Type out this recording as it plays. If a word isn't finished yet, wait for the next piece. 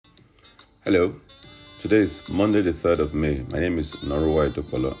Hello, today is Monday the 3rd of May. My name is Norua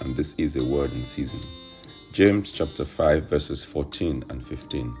Edopolo and this is a word in season. James chapter 5 verses 14 and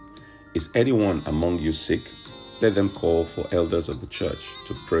 15. Is anyone among you sick? Let them call for elders of the church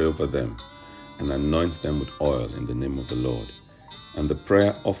to pray over them and anoint them with oil in the name of the Lord. And the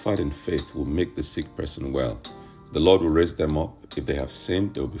prayer offered in faith will make the sick person well. The Lord will raise them up. If they have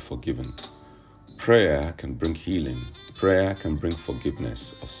sinned, they will be forgiven. Prayer can bring healing. Prayer can bring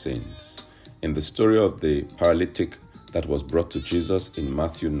forgiveness of sins. In the story of the paralytic that was brought to Jesus in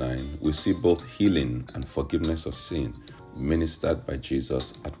Matthew 9, we see both healing and forgiveness of sin ministered by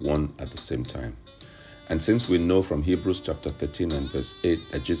Jesus at the same time. And since we know from Hebrews chapter 13 and verse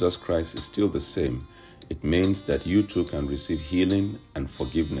 8 that Jesus Christ is still the same, it means that you too can receive healing and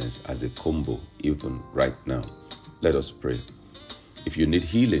forgiveness as a combo even right now. Let us pray. If you need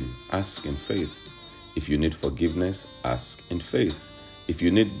healing, ask in faith. If you need forgiveness, ask in faith. If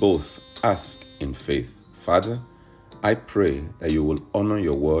you need both, ask in faith. Father, I pray that you will honor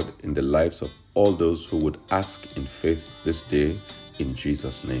your word in the lives of all those who would ask in faith this day in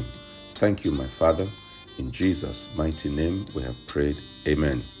Jesus' name. Thank you, my Father. In Jesus' mighty name we have prayed.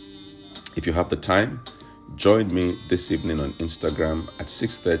 Amen. If you have the time, join me this evening on Instagram at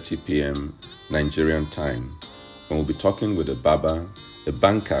 6:30 p.m. Nigerian time. And we'll be talking with a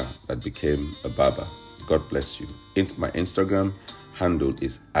banker that became a barber. God bless you. My Instagram handle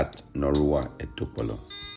is @Norua Edopolo.